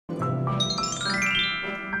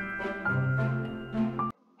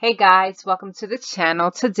Hey guys, welcome to the channel.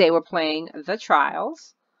 Today we're playing The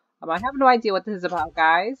Trials. I have no idea what this is about,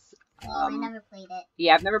 guys. I never played it.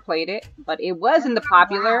 Yeah, I've never played it, but it was in the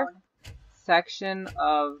popular section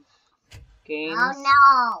of games. Oh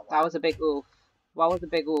no! That was a big oof. What was a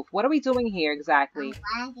big oof? What are we doing here exactly?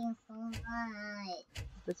 I'm lagging so much.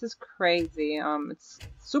 This is crazy. It's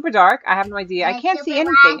super dark. I have no idea. And I can't see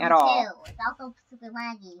anything at all. Too. It's also super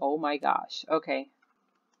laggy. Oh my gosh. Okay.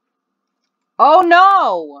 Oh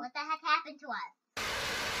no! What the heck happened to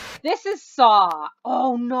us? This is Saw.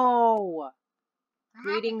 Oh no!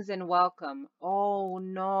 Greetings and welcome. Oh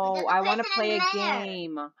no, I want to play a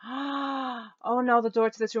game. Oh no, the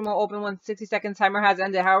door to this room will open when 60 seconds timer has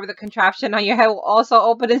ended. However, the contraption on your head will also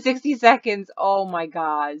open in 60 seconds. Oh my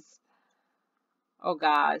gosh. Oh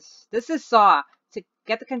gosh. This is Saw. To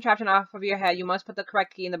get the contraption off of your head, you must put the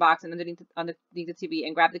correct key in the box and underneath the TV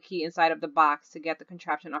and grab the key inside of the box to get the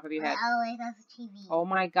contraption off of your head. Oh, that's a TV. Oh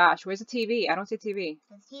my gosh, where's the TV? I don't see a TV.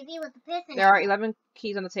 There's a TV with the person. There are 11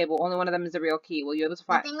 keys on the table. Only one of them is the real key. Will you be able to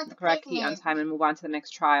find the correct key on time and move on to the next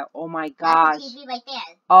trial? Oh my gosh. That's the TV right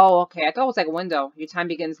there. Oh, okay. I thought it was like a window. Your time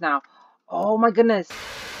begins now. Oh my goodness.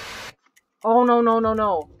 Oh no, no, no,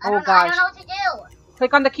 no. Oh gosh. I don't know what to do.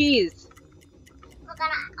 Click on the keys. Click on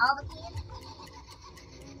all the keys.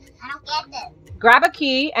 I don't get this. Grab a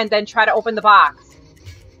key and then try to open the box.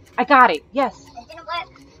 I got it. Yes. It didn't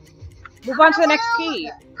work. Move on to the next key.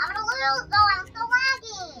 I'm gonna lose though. I'm still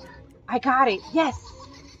lagging. I got it. Yes.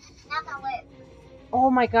 Not gonna work.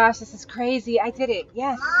 Oh my gosh, this is crazy. I did it.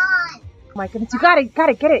 Yes. Come on. Oh my goodness. You got it. Got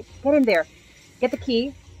it. Get it. Get in there. Get the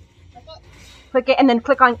key. Click it. Click it and then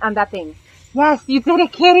click on that thing. Yes, you did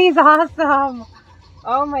it, Kitty's awesome.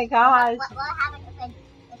 Oh my gosh. What happens if I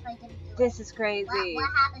didn't do it? This is crazy. What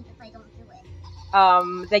happens if I don't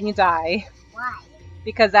do it? Then you die. Why?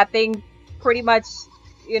 Because that thing pretty much,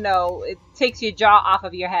 you know, it takes your jaw off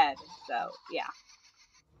of your head. So, yeah.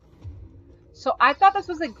 So, I thought this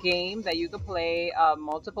was a game that you could play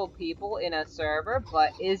multiple people in a server,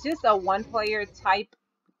 but it's just a one-player type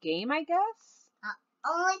game, I guess?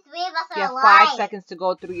 Only 3 of us are you have alive. 5 seconds to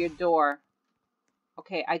go through your door.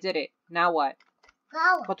 Okay, I did it. Now what?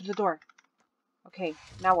 Go. Go through the door. Okay,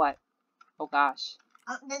 now what? Oh gosh.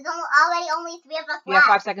 There's already only 3 of us left. You have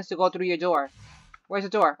 5 seconds to go through your door. Where's the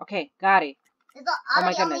door? Okay, got it. There's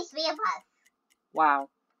already only 3 of us. Wow.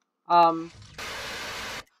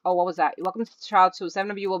 Oh, what was that? Welcome to Trial 2. 7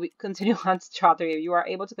 of you will continue on to Trial 3. You are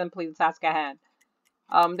able to complete the task at hand.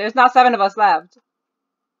 There's not 7 of us left.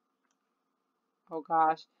 Oh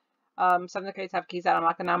gosh. Some of the crates have keys that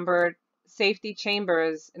unlock a numbered safety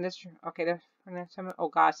chambers in this. Okay, oh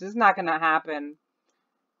gosh, this is not gonna happen.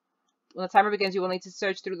 When the timer begins, you will need to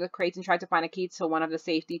search through the crates and try to find a key to one of the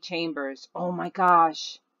safety chambers. Oh my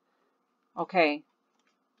gosh. Okay.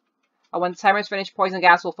 When the timer is finished, poison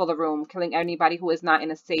gas will fill the room, killing anybody who is not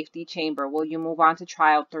in a safety chamber. Will you move on to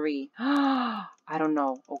trial 3? I don't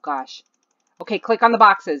know. Oh gosh. Okay, click on the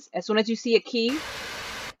boxes. As soon as you see a key.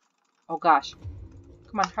 Oh gosh.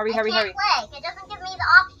 Come on, hurry, hurry, hurry. Click. It doesn't give me the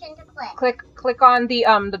option to click. Click on the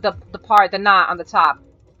part, the knot on the top.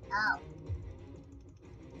 Oh.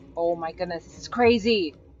 Oh my goodness, this is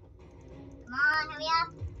crazy. Come on, hurry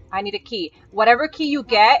up. I need a key. Whatever key you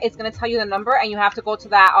get, it's gonna tell you the number, and you have to go to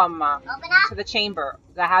that Open up. to the chamber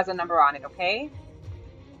that has a number on it. Okay?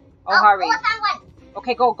 Oh, hurry. Oh, I found one.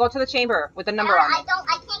 Okay, go to the chamber with the number on it.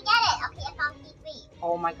 I can't get it. Okay, I found key 3.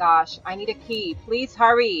 Oh my gosh, I need a key. Please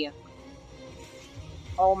hurry.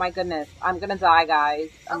 Oh my goodness, I'm gonna die, guys.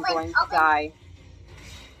 I'm going to die.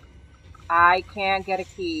 I can't get a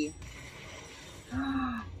key.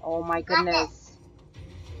 Oh my goodness.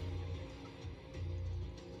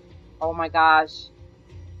 Oh my gosh.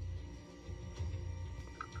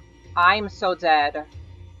 I'm so dead.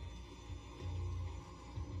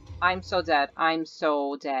 I'm so dead. I'm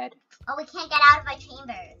so dead. Oh, we can't get out of our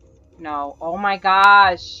chambers. No. Oh my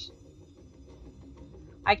gosh.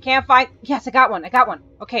 I can't find. Yes, I got one. I got one.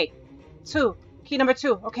 Okay. 2. Key number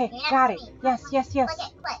 2. Okay, got it. Yes, yes, yes. Click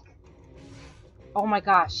it, click. Oh my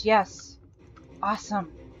gosh, yes.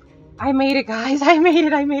 Awesome. I made it, guys. I made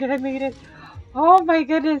it. I made it. I made it. Oh my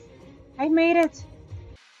goodness. I made it.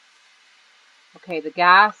 Okay, the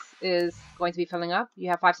gas is going to be filling up. You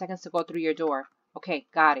have 5 seconds to go through your door. Okay,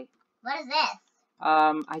 got it. What is this?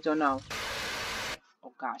 I don't know.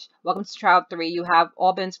 Oh gosh. Welcome to Trial 3. You have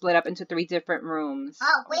all been split up into 3 different rooms.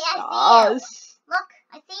 Oh, wait, I see you. Look,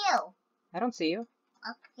 I see you. I don't see you.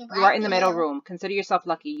 Okay, you are in the middle room. Consider yourself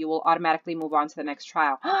lucky. You will automatically move on to the next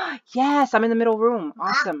trial. Yes, I'm in the middle room.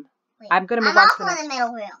 Awesome. Wait, I'm gonna move on to the next. I'm also in the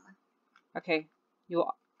middle room. Okay.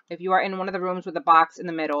 If you are in one of the rooms with a box in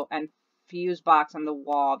the middle and fuse box on the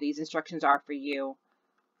wall, these instructions are for you.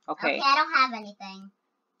 Okay. Okay, I don't have anything.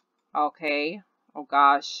 Okay. Oh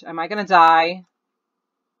gosh. Am I gonna die?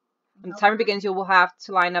 When the timer begins, you will have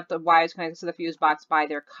to line up the wires connected to the fuse box by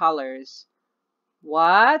their colors.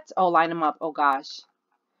 What? Oh, line them up. Oh gosh.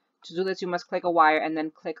 To do this, you must click a wire and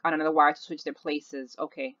then click on another wire to switch their places.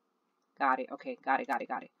 Okay. Got it. Okay. Got it. Got it.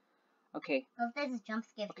 Got it. Okay. Well, if there's a jump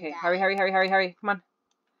scare, Okay. Hurry, hurry, hurry, hurry, hurry. Come on.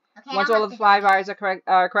 Okay, Once all of the 5 wires are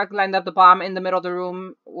correctly lined up, the bomb in the middle of the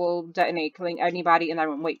room will detonate, killing anybody in that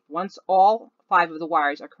room. Wait. Once all 5 of the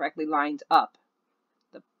wires are correctly lined up,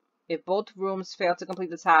 if both rooms fail to complete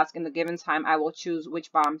the task in the given time, I will choose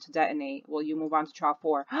which bomb to detonate. Will you move on to trial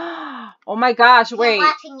 4? Oh my gosh, wait. I'm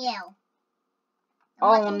watching you.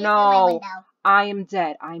 Oh no. I am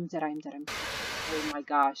dead. I am dead. I am dead. Oh my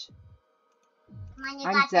gosh. Come on, you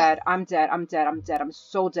I'm got dead. this. I'm dead. I'm dead. I'm dead. I'm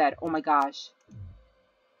so dead. Oh my gosh.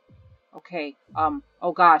 Okay.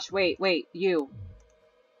 Oh gosh. Wait. You.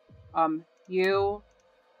 You.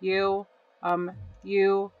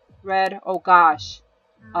 Red. Oh gosh.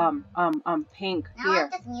 Pink. Now Here. I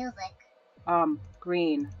like this music.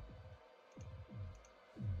 Green.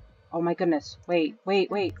 Oh my goodness. Wait.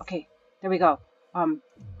 Okay. There we go.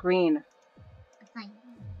 Green.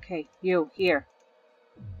 Okay. You. Here.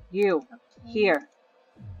 You. Okay. Here.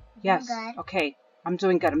 Yes. Good. Okay. I'm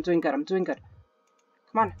doing good.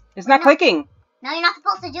 Come on. It's not clicking. No, you're not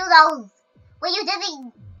supposed to do those. Wait, you did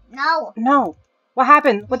the... No. No. What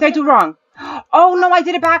happened? What did I do wrong? Oh no, I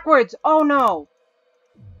did it backwards. Oh no.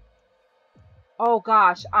 Oh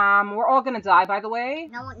gosh. We're all gonna die, by the way.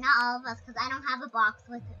 No, not all of us, because I don't have a box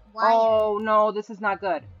with wires. Oh no, this is not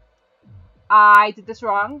good. I did this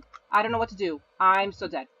wrong. I don't know what to do. I'm so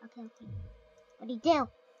dead. Okay. What do you do?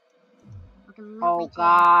 Okay, oh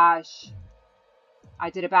gosh. I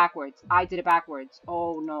did it backwards.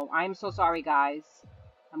 Oh no. I'm so sorry, guys.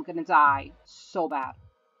 I'm gonna die so bad.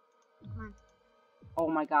 Come on. Oh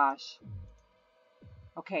my gosh.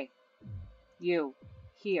 Okay. You.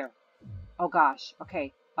 Here. Oh gosh.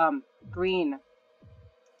 Okay. Green.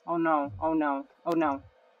 Oh no.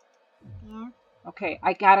 Yeah. Okay,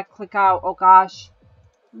 I gotta click out. Oh gosh.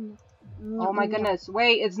 No, Oh my goodness.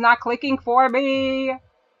 Wait, it's not clicking for me.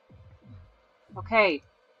 Okay.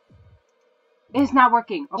 It's not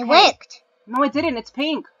working. Okay. It worked. No, it didn't. It's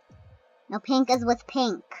pink. No, pink is with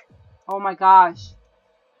pink. Oh my gosh.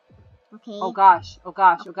 Okay. Oh gosh.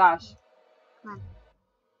 Come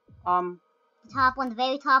on. The top one, the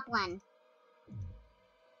very top one.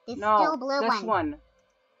 There's still a blue one. This one.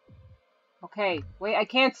 Okay. Wait, I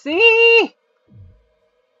can't see.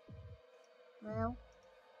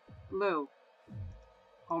 Blue.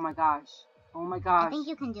 Oh my gosh. I think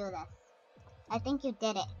you can do this. I think you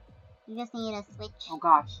did it. You just need to switch. Oh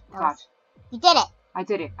gosh. You did it. I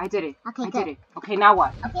did it. Okay, good. Okay, now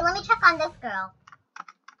what? Okay, let me check on this girl.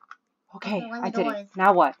 Okay, I did it.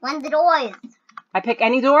 Now what? One the doors. I pick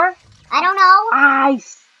any door? I don't know.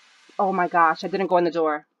 Oh my gosh, I didn't go in the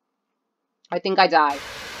door. I think I died.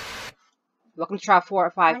 Welcome to trial 4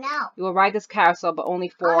 or 5. Oh, no. You will ride this carousel, but only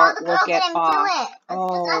 4 will get off. Do it.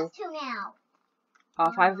 Let's do us 2 now.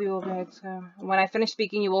 5 of you will be. When I finish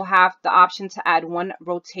speaking, you will have the option to add 1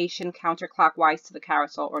 rotation counterclockwise to the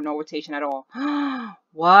carousel, or no rotation at all.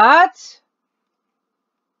 What?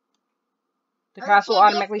 The carousel will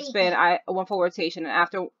automatically spin 1 full rotation, and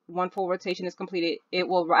after 1 full rotation is completed, it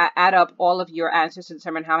will add up all of your answers to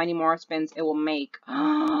determine how many more spins it will make.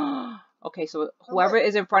 Okay, so whoever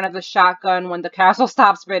is in front of the shotgun when the carousel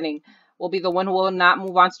stops spinning will be the one who will not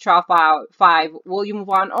move on to trial 5. Will you move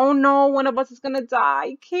on? Oh no, one of us is gonna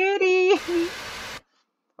die. Kitty!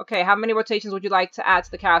 Okay, how many rotations would you like to add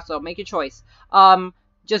to the carousel? Make your choice.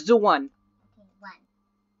 Just do 1. Okay, 1.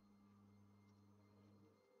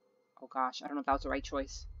 Oh gosh, I don't know if that was the right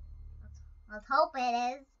choice. Let's hope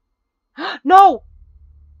it is. No!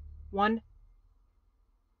 1.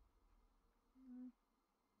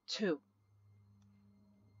 2.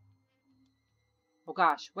 Oh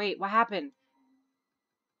gosh, wait, what happened?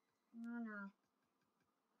 No.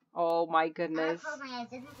 Oh my goodness. I'm gonna close my eyes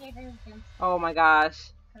just in case there's jump scares. Oh my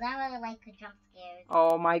gosh. Because I really like the jump scares.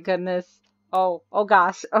 Oh my goodness. Oh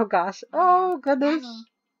gosh. Oh goodness. Mommy.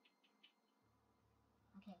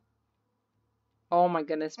 Okay. Oh my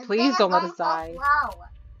goodness. Please don't let us die.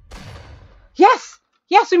 Slow. Yes!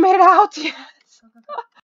 Yes, we made it out! Yes! Oh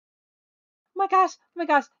my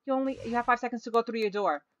gosh. You have 5 seconds to go through your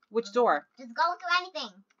door. Which door? Just go through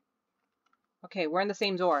anything. Okay, we're in the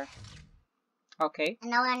same door. Okay.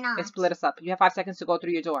 No, we're not. It split us up. You have 5 seconds to go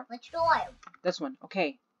through your door. Which door? This one.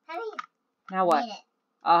 Okay. Hurry. Now what?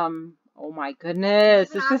 Oh my goodness.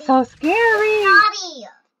 This is so scary.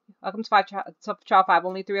 Welcome to trial 5.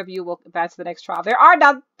 Only 3 of you will advance to the next trial. There are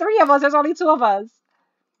not 3 of us. There's only 2 of us.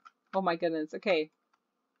 Oh my goodness. Okay.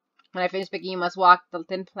 When I finish picking, you must walk the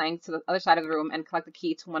thin plank to the other side of the room and collect the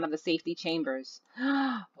key to one of the safety chambers.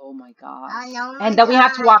 Oh my gosh. Oh no, And then we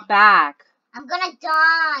have to walk back. I'm gonna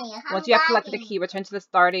die. Once you have collected the key, return to the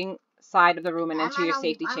starting side of the room and enter your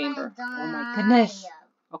safety chamber. Oh my goodness.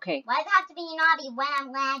 Okay. Why does it have to be Nabi when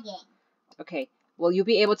I'm lagging? Okay. Will you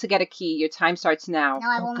be able to get a key? Your time starts now. No,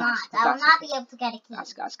 I will not. I will not be able to get a key.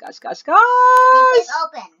 Gosh. Please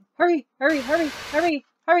open. Hurry.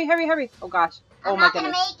 Oh gosh. Oh my goodness. I'm not gonna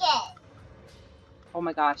make it. Oh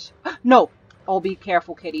my gosh. No. Oh, be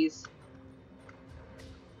careful, kitties.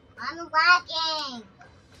 I'm lagging.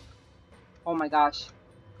 Oh my gosh.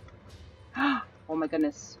 Oh my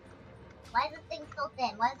goodness. Why is this thing so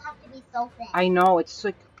thin? Why does it have to be so thin? I know, it's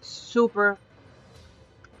like super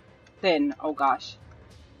thin. Oh gosh.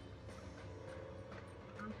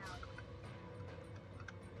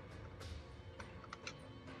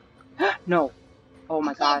 No. Oh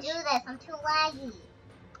my gosh. I can't do this. I'm too laggy.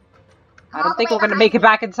 I don't think we're gonna make it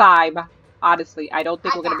back in time. Honestly, I don't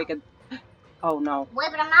think we're gonna make it. Oh no. Wait,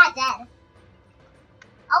 but I'm not dead.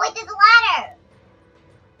 Oh wait, there's a ladder.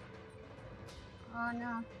 Oh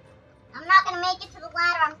no. I'm not gonna make it to the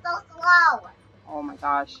ladder. I'm so slow. Oh my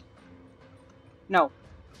gosh. No.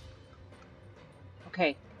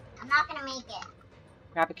 Okay. I'm not gonna make it.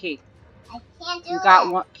 Grab a key. I can't do You got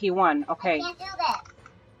this. one, key one. Okay. I can't do this.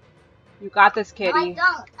 You got this, kitty. No, I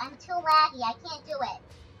don't. I'm too laggy. I can't do it.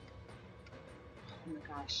 Oh my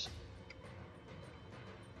gosh.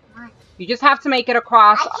 Come on. You just have to make it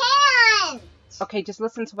across. I can't. Okay, just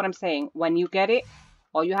listen to what I'm saying. When you get it,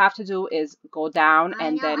 all you have to do is go down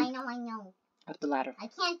and then I know. up the ladder. I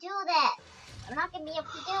can't do this. I'm not gonna be able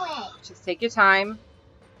to do it. Just take your time.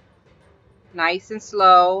 Nice and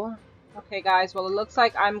slow. Okay, guys. Well, it looks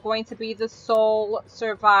like I'm going to be the sole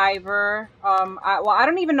survivor. I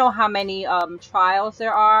don't even know how many trials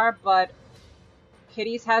there are, but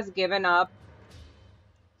Kitties has given up.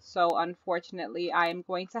 So, unfortunately, I am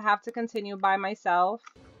going to have to continue by myself.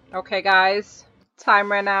 Okay, guys.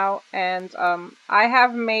 Time ran out, and I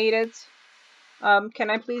have made it. Can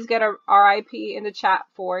I please get a RIP in the chat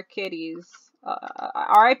for Kitties?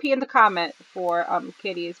 RIP in the comment for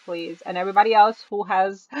Kitties, please. And everybody else who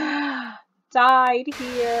has died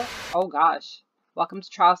here. Oh gosh. Welcome to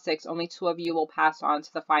trial 6. Only 2 of you will pass on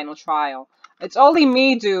to the final trial. It's only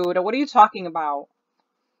me, dude. What are you talking about?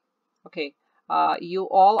 Okay. You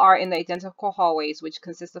all are in the identical hallways, which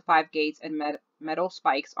consist of 5 gates and metal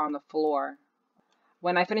spikes on the floor.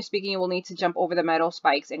 When I finish speaking, you will need to jump over the metal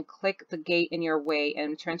spikes and click the gate in your way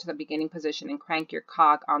and return to the beginning position and crank your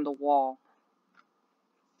cog on the wall.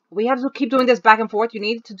 We have to keep doing this back and forth. You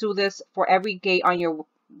need to do this for every gate on your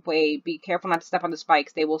way. Be careful not to step on the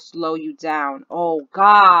spikes. They will slow you down. Oh,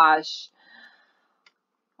 gosh.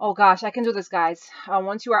 Oh, gosh. I can do this, guys.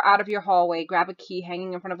 Once you are out of your hallway, grab a key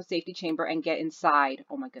hanging in front of a safety chamber and get inside.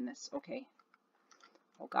 Oh, my goodness. Okay.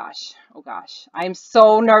 Oh, gosh. Oh, gosh. I am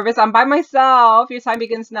so nervous. I'm by myself. Your time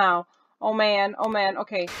begins now. Oh, man. Oh, man.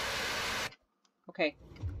 Okay. Okay.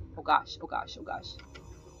 Oh, gosh. Oh, gosh. Oh, gosh.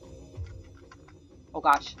 Oh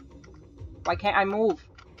gosh. Why can't I move?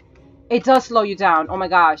 It does slow you down. Oh my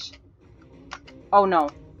gosh. Oh no.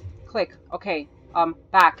 Click. Okay.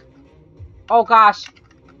 Back. Oh gosh.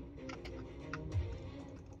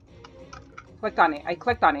 Clicked on it. I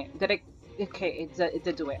clicked on it. Did it? Okay, it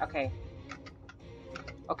did do it. Okay.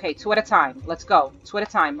 Okay, 2 at a time. Let's go. 2 at a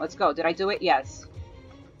time. Let's go. Did I do it? Yes.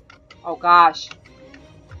 Oh gosh.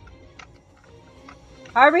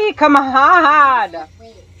 Hurry, come on!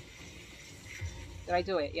 Did I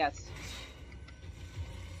do it? Yes.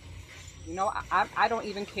 You know, I don't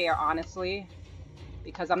even care, honestly.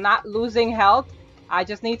 Because I'm not losing health. I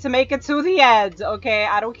just need to make it to the end, okay?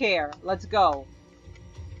 I don't care. Let's go.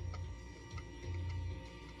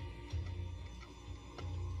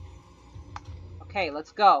 Okay,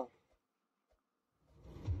 let's go.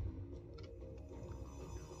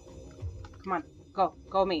 Come on. Go.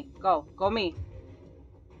 Go me. Go. Go me.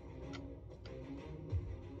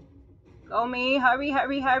 Go me. Hurry,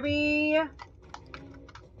 hurry, hurry.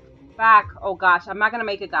 Back. Oh gosh, I'm not gonna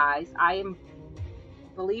make it, guys. I am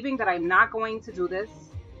believing that I'm not going to do this.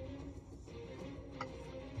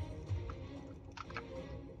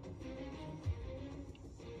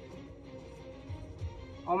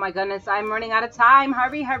 Oh my goodness, I'm running out of time.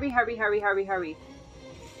 Hurry, hurry, hurry, hurry, hurry, hurry.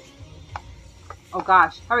 Oh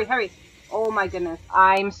gosh, hurry, hurry. Oh my goodness,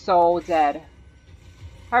 I'm so dead.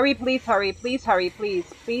 Hurry, please hurry, please hurry, please,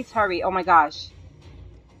 please hurry. Oh my gosh.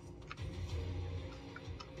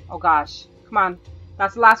 Oh gosh, come on.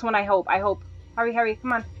 That's the last one, I hope, I hope. Hurry, hurry,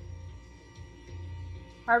 come on.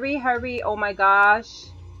 Hurry, hurry, oh my gosh.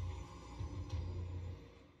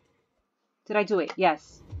 Did I do it?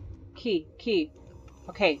 Yes. Key.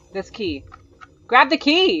 Okay, this key. Grab the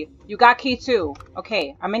key! You got key too.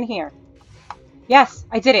 Okay, I'm in here. Yes,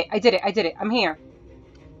 I did it. I'm here.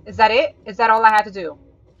 Is that it? Is that all I had to do?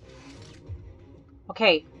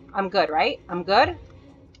 Okay, I'm good, right? I'm good?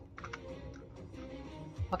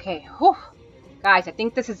 Okay, whew. Guys, I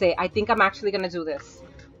think this is it. I think I'm actually gonna do this.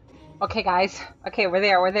 Okay, guys. Okay, we're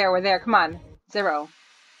there. Come on. 0.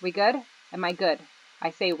 We good? Am I good? I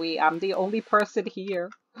say we. I'm the only person here.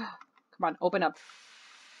 Come on, open up.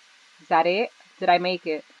 Is that it? Did I make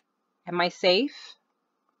it? Am I safe?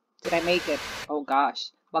 Did I make it? Oh gosh.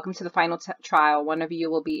 Welcome to the final trial. One of you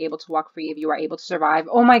will be able to walk free if you are able to survive.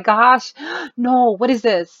 Oh my gosh. No, what is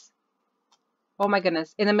this? Oh my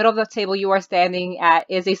goodness. In the middle of the table you are standing at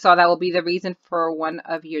is a saw that will be the reason for one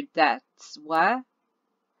of your deaths. What?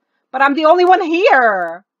 But I'm the only one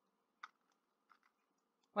here!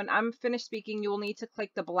 When I'm finished speaking, you will need to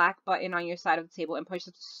click the black button on your side of the table and push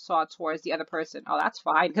the saw towards the other person. Oh, that's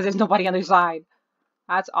fine, because there's nobody on their side.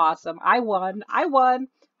 That's awesome. I won.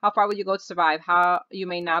 How far will you go to survive? How you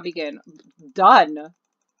may now begin. Done.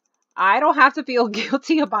 I don't have to feel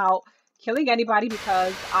guilty about killing anybody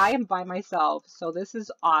because I am by myself. So this is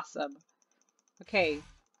awesome. Okay.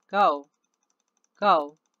 Go.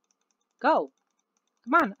 Come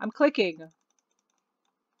on. I'm clicking.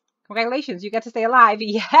 Congratulations. You get to stay alive.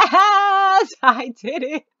 Yes! I did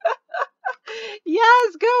it.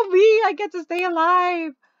 Yes, go me. I get to stay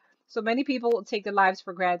alive. So many people take their lives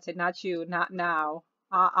for granted. Not you. Not now.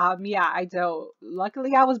 Yeah, I don't.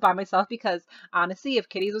 Luckily, I was by myself because, honestly, if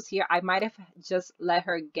Kitty was here, I might have just let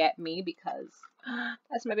her get me because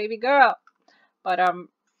that's my baby girl. But,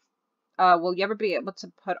 will you ever be able to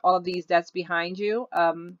put all of these deaths behind you?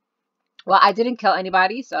 Well, I didn't kill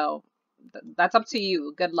anybody, so that's up to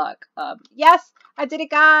you. Good luck. Yes, I did it,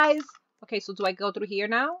 guys. Okay, so do I go through here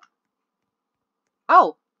now?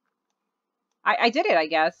 Oh, I did it, I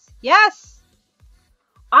guess. Yes.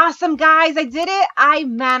 Awesome, guys. I did it. I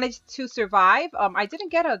managed to survive. I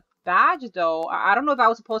didn't get a badge, though. I don't know if I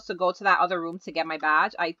was supposed to go to that other room to get my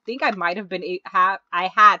badge. I think I might have been... I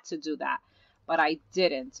had to do that, but I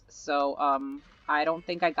didn't. So, I don't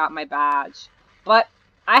think I got my badge. But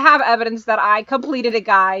I have evidence that I completed it,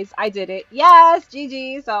 guys. I did it. Yes,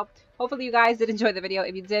 GG. So, hopefully you guys did enjoy the video.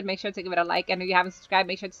 If you did, make sure to give it a like. And if you haven't subscribed,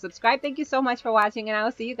 make sure to subscribe. Thank you so much for watching, and I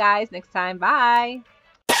will see you guys next time. Bye!